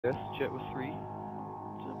Yes, Jet was 3.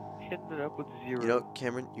 Just hitting it up with 0. You know,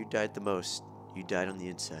 Cameron, you died the most. You died on the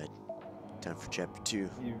inside. Time for chapter 2.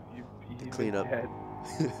 The You've cleanup. been dead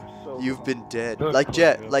for so You've long. been dead. The Like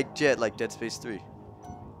Jet, cleanup. like Jet, like Dead Space 3.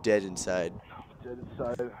 Dead inside. Dead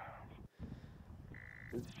inside.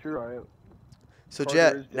 It's true, So Carter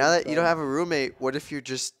Jet, is now dead that you don't inside. have a roommate, what if you're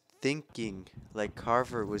just thinking? Like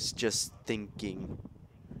Carver was just thinking.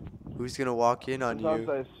 Who's gonna walk in on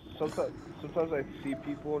Sometimes you? sometimes I see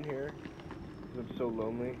people in here because I'm so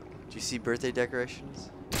lonely. Do you see birthday decorations?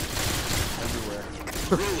 Everywhere.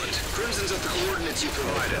 Roland, Crimson's at the coordinates you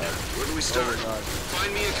provided. Where do we start?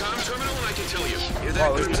 Find me a comm terminal and I can tell you. Hear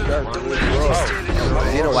that, Crimson? Don't let anything stand in your Is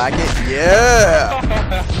he way. gonna whack it? Yeah!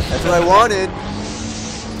 That's what I wanted.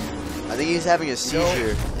 I think he's having a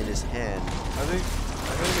seizure in his hand. I think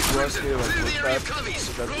the grunt Crimson, here like clear the area of looks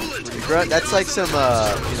coveys. at Roland, The grunt, that's like some, you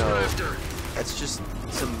know, After. that's just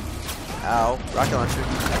some, ow, rocket launcher.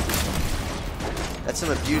 That's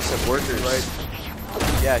some abuse of workers. Right.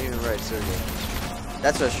 Yeah, human rights, there we go.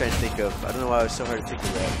 That's what I was trying to think of. I don't know why it was so hard to think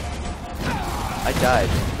of that. I died.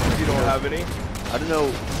 You don't have any? I don't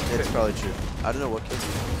know. It's probably true. I don't know what killed me.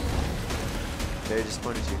 Very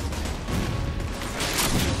disappointed too.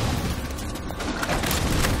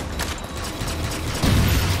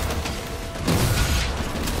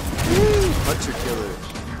 Woo! Hunter killer.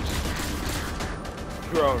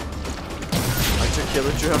 Drone. Hunter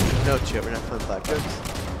killer drone? No, Chip, we're not playing Black Ops.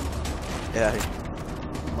 Yeah,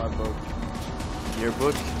 My boat. your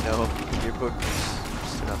book? No, your book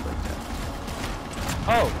is not like that.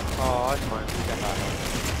 Oh, that's fine. We got that.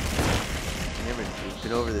 Cameron, we've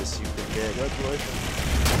been over this. You've been dead. Congratulations.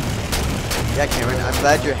 Yeah, Cameron, I'm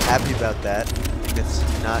glad you're happy about that. It's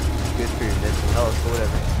not good for your mental health, but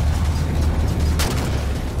whatever.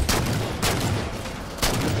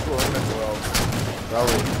 Cool, I'm gonna go out.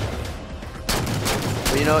 Probably.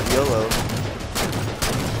 But you know what? YOLO.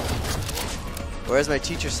 Or as my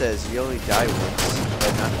teacher says, you only die once,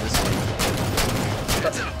 but not in this game.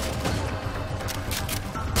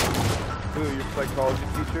 Who, your psychology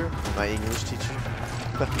teacher? My English teacher.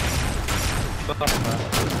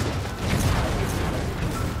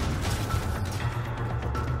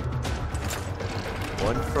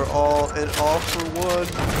 One for all and all for one.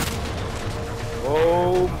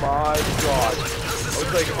 Oh my god. I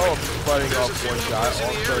was like, oh, I'm fighting off one guy, all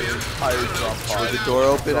of a sudden the entire drop pod. Did the door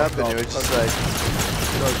open up and it was just like,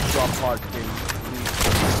 The drop pod came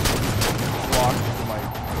blocked to my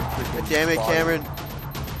freaking God damn it, body. Cameron.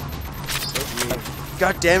 That's me.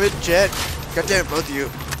 God damn it, Jet. God damn it, both of you.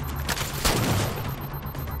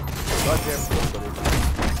 God damn somebody.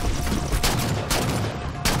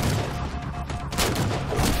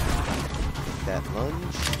 That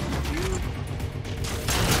lunge.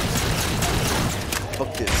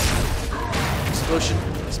 Fuck this.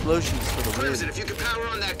 Explosions for the Crimson, win. if you could power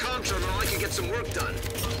on that comm terminal, I could get some work done.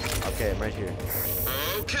 Okay, I'm right here.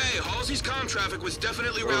 Okay, Halsey's comm traffic was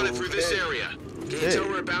definitely routed through this area. Can you tell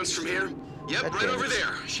where it bounced from here? Yep, God right damn over it.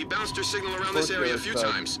 there. She bounced her signal around this area a few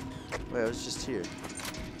times. Wait, I was just here.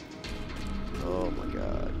 Oh my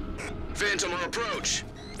god. Phantom on approach.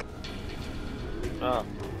 Oh.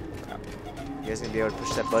 You guys gonna be able to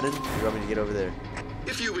push that button? Or you want me to get over there?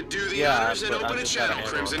 If you would do the Yeah, honors and but open I'm a just out of channel,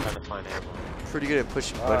 ammo. Crimson. I'm trying to find ammo. Pretty good at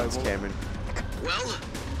pushing Alright, buttons, well- Cameron. Well,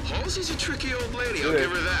 Halsey's a tricky old lady, I'll Good.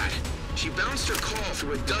 give her that. She bounced her call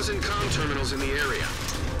through a dozen comm terminals in the area.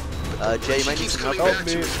 Jay, you She might need keeps some coming help. back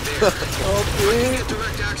to me. us there. Help I can me. get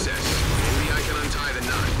direct access. Maybe I can untie the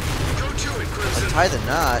knot. Go to it, Crimson. Untie the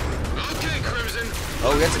knot. Okay, Crimson.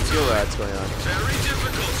 Oh, we got some fuel rods going on. Very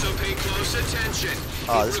difficult, so pay close attention.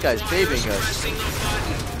 Oh, It this guy's requires babying us. pressing a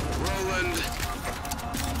button. Roland.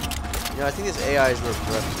 You know, I think this AI is a little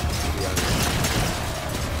corrupt, to be honest.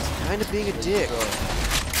 Kind of being a dick.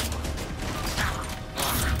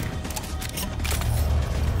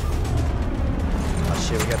 Oh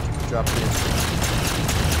shit, we got people dropping in.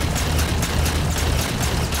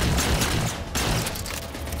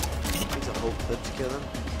 Needs a whole clip to kill him.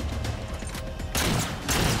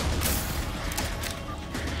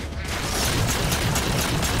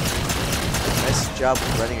 Nice job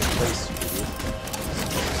of running in place, you idiot.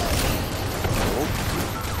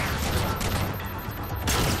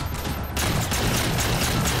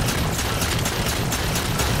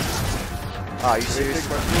 Oh, are you serious? Take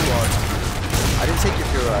my fuel rod. I didn't take your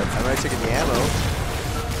fuel rod. I might have taken the ammo.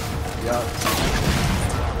 Yeah.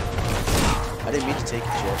 I didn't mean to take it,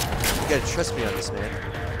 Jet. You gotta trust me on this, man.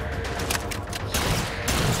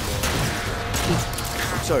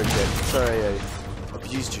 I'm sorry, Jet. I'm sorry I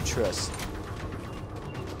abused your trust.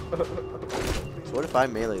 So what if I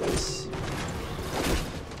melee this?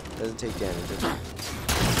 Doesn't take damage, does it?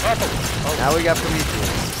 Oh. Now we got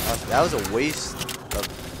Prometheus. That was a waste of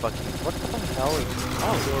fucking. What the hell is?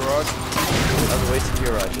 Oh, Fuel Rod. That was a waste of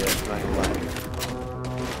Fuel Rod, yeah. I'm not gonna lie.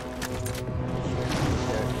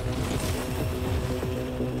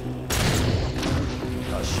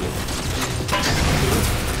 Oh shit.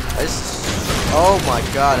 Oh my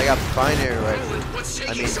god, I got binary rifle.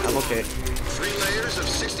 I mean, I'm okay. 3 layers of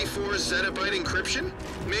 64 zettabyte encryption?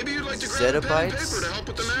 Maybe you'd like to grab a pen and paper to help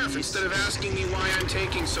with the math instead of asking me why I'm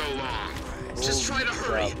taking so long. Just try to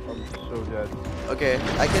hurry. I'm so dead. Okay,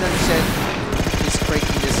 I can understand his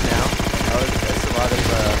crankiness now. That's a lot of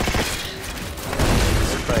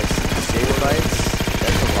what's the price? Zettabytes?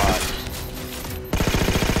 That's a lot.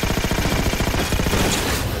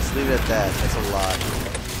 Let's leave it at that. That's a lot.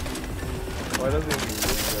 Why doesn't it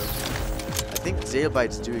exist? I think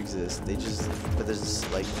zettabytes do exist. They just, but there's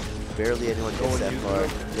like barely anyone gets that far.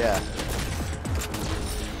 Yeah.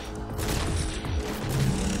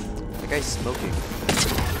 That guy's smoking.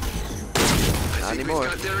 Not anymore. We've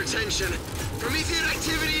got their attention. Promethean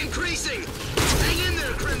activity increasing. Hang in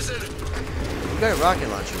there, Crimson. You got a rocket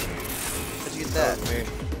launcher. How'd you get that? Me.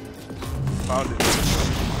 Found it.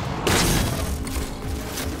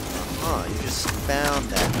 Huh, you just found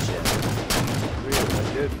that jet. Really, I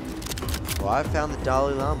did. Well, I found the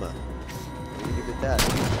Dalai Lama. What do you give it that?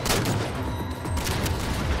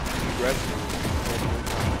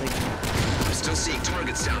 Thank you. I'm still seeing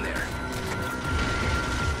targets down there.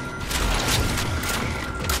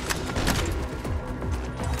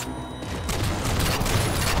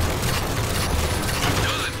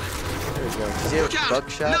 There we go. Does he have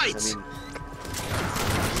buckshot? I mean,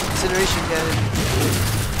 incineration cannon.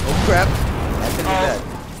 Oh crap! I couldn't do that.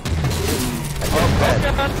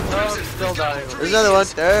 Still dying. There's another one.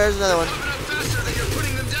 There's another one. Faster than you're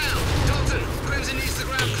putting them down. Dalton, Crimson needs the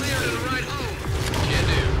ground clear and a ride home. Can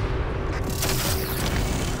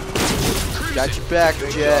do. Got your back,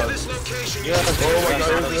 Jet. This location. Oh my god,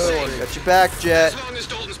 there's another one. Got your back, Jet. As long as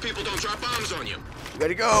Dalton's people don't drop bombs on you.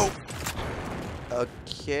 Gotta go.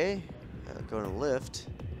 Okay. Going to lift.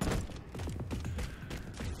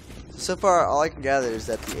 So far, all I can gather is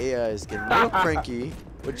that the AI is getting a little cranky.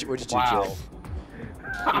 What'd you do, Wow. Jet?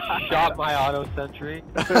 Shot my auto sentry.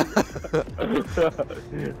 As soon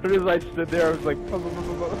as I stood there, I was like, "Bum, bum, bum,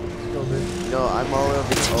 bum, bum." Killed it. No, I'm all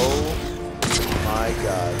over. Oh my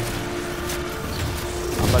god.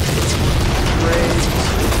 I'm about to get some praise.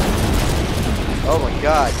 Oh my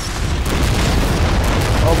god.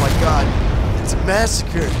 Oh my god. It's a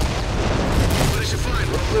massacre. What did you find?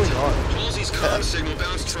 What's going on? Halsey's comm signal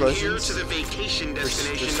bounced from here Explosions? to the vacation For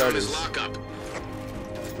destination known as starters. lockup. For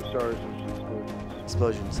starters, it's explosions.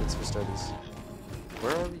 Explosions, that's for starters.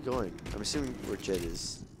 Where are we going? I'm assuming where Jet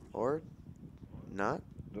is. Or not?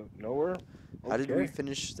 Nowhere? How did we Okay.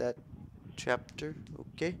 finish that chapter?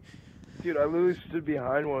 Okay. Dude, I literally stood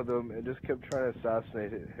behind one of them and just kept trying to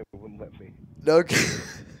assassinate it. It wouldn't let me. Okay.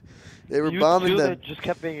 They were You bombing two, them. there just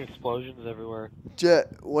kept being explosions everywhere.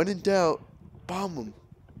 Jet, when in doubt, bomb them.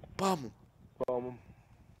 Bomb them. Bomb 'em.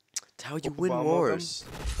 That's how you Obama win them? wars.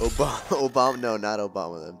 Obama, no, not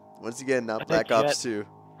Obama them. Once again, not I Black think Ops 2.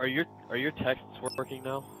 Are your texts working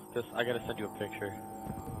now? Cause I gotta send you a picture.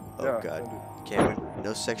 Oh Yeah, god. send it. Cameron,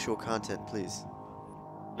 no sexual content, please.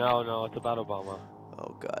 No, it's about Obama.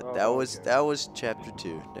 Oh god. Oh, That was okay. that was chapter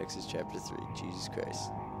 2. Next is chapter 3. Jesus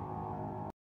Christ.